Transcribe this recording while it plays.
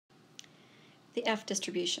the F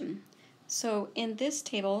distribution. So in this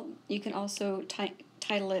table, you can also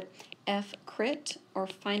title it F crit, or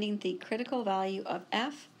finding the critical value of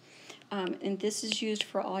F. And this is used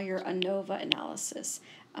for all your ANOVA analysis.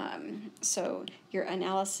 So your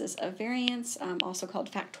analysis of variance, also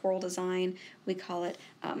called factorial design, we call it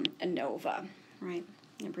ANOVA, right?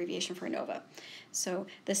 An abbreviation for ANOVA. So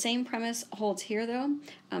the same premise holds here, though,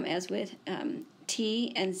 as with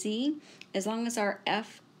T and Z. As long as our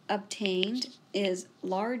F obtained is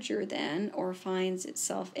larger than or finds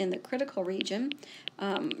itself in the critical region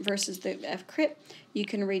versus the F crit, you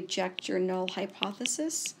can reject your null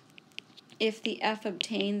hypothesis. If the F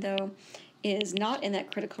obtained, though, is not in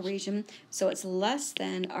that critical region, so it's less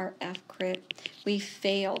than our F crit, we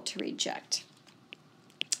fail to reject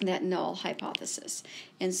that null hypothesis.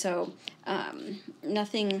 And so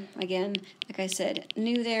nothing, again, like I said,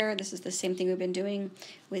 new there. This is the same thing we've been doing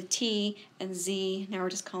with T and Z. Now we're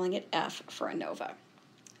just calling it F for ANOVA.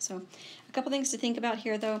 So a couple things to think about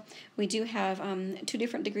here, though. We do have 2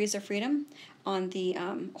 different degrees of freedom. On the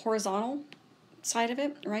horizontal side of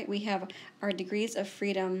it, right, we have our degrees of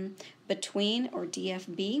freedom between, or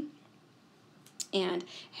DFB. And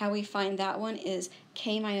how we find that one is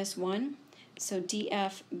K minus 1. So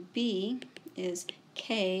DFB is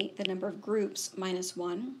K, the number of groups, minus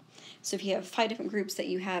 1. So if you have 5 different groups that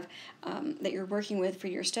you have that you're working with for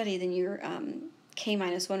your study, then your K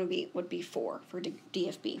minus 1 would be 4 for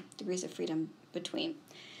DFB, degrees of freedom between.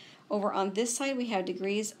 Over on this side, we have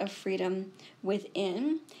degrees of freedom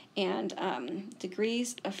within, and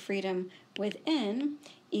degrees of freedom within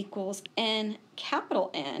equals N,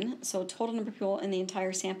 capital N, so total number of people in the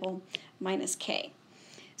entire sample, minus K.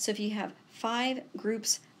 So if you have 5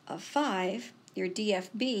 groups of 5, your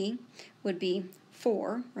DFB would be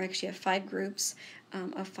 4. We actually have 5 groups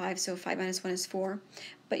of 5, so 5 minus 1 is 4.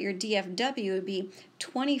 But your DFW would be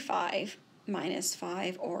 25 minus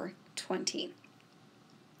 5, or 20.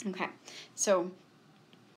 Okay, so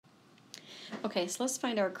let's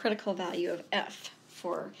find our critical value of F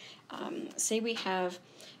for, say we have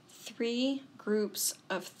 3 groups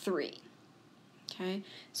of 3. Okay,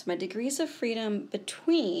 so my degrees of freedom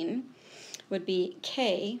between would be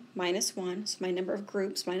K minus 1, so my number of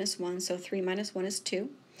groups minus 1, so 3 minus 1 is 2.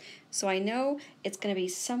 So I know it's going to be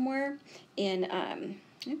somewhere in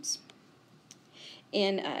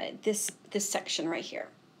this section right here,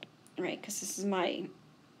 right? Because this is my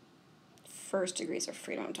first degrees of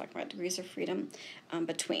freedom. I'm talking about degrees of freedom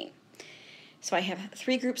between. So I have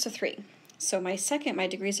 3 groups of 3. So my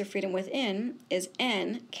degrees of freedom within is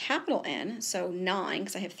N, capital N, so 9,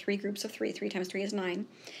 because I have 3 groups of 3. 3 times 3 is 9,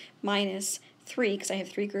 minus 3, because I have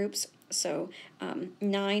 3 groups, so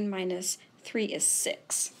 9 minus 3 is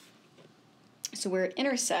 6. So where it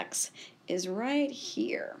intersects is right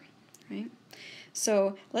here, right?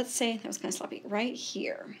 So let's say, that was kind of sloppy, right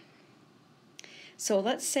here. So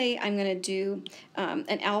let's say I'm going to do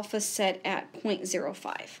an alpha set at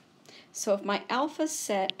 0.05. So if my alpha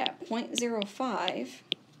set at 0.05,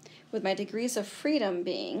 with my degrees of freedom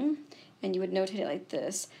being, and you would notate it like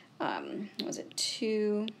this, what was it,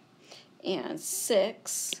 2 and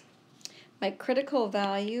 6, my critical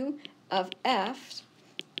value of F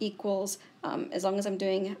equals, as long as I'm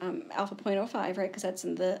doing alpha 0.05, right, because that's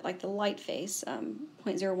in the light phase,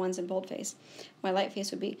 0.01's in bold phase, my light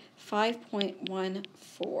phase would be 5.14.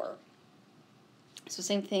 So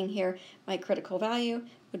same thing here, my critical value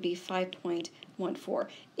would be 5.14.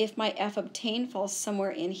 If my F obtained falls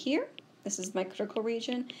somewhere in here, this is my critical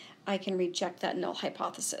region, I can reject that null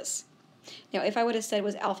hypothesis. Now, if I would have said it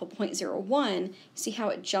was alpha 0.01, see how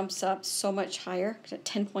it jumps up so much higher, at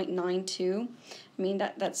 10.92? I mean,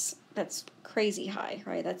 that's crazy high,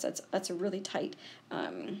 right? That's a really tight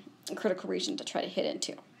critical region to try to hit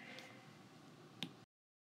into.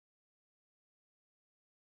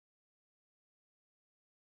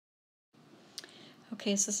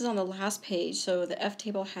 Okay, so this is on the last page. So the F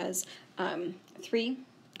table has 3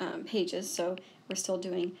 pages, so we're still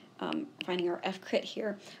doing finding our F crit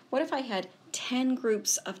here. What if I had 10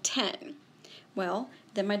 groups of 10? Well,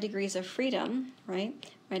 then my degrees of freedom, right?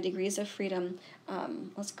 My degrees of freedom,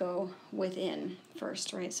 let's go within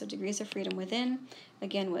first, right? So degrees of freedom within,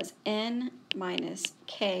 again, was N minus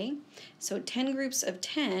K. So 10 groups of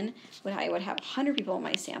 10, I would have 100 people in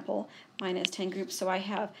my sample, minus 10 groups. So I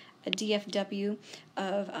have a DFW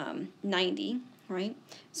of 90, right?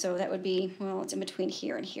 So that would be, well, it's in between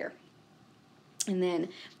here and here. And then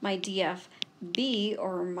my DFB,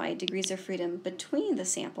 or my degrees of freedom between the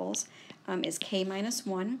samples, is K minus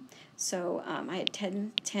 1. So I had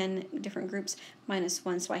 10 different groups minus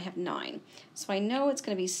 1, so I have 9. So I know it's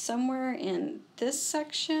going to be somewhere in this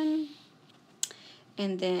section.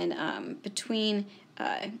 And then between,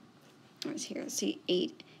 let's see,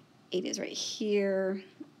 8 is right here,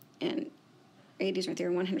 and 80 is right there,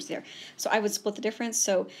 and 100 is there. So I would split the difference.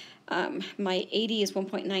 So my 80 is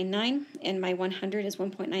 1.99, and my 100 is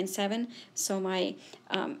 1.97. So my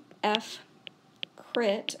F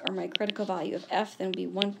crit, or my critical value of F, then would be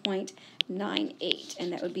 1.98,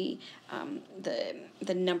 and that would be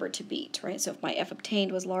the number to beat, right? So if my F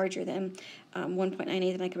obtained was larger than 1.98,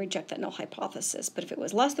 then I could reject that null hypothesis. But if it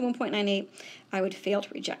was less than 1.98, I would fail to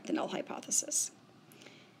reject the null hypothesis.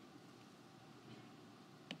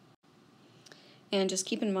 And just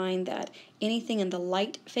keep in mind that anything in the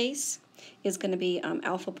light face is going to be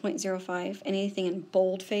alpha 0.05. Anything in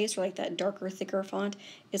bold face, or like that darker, thicker font,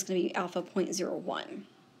 is going to be alpha 0.01.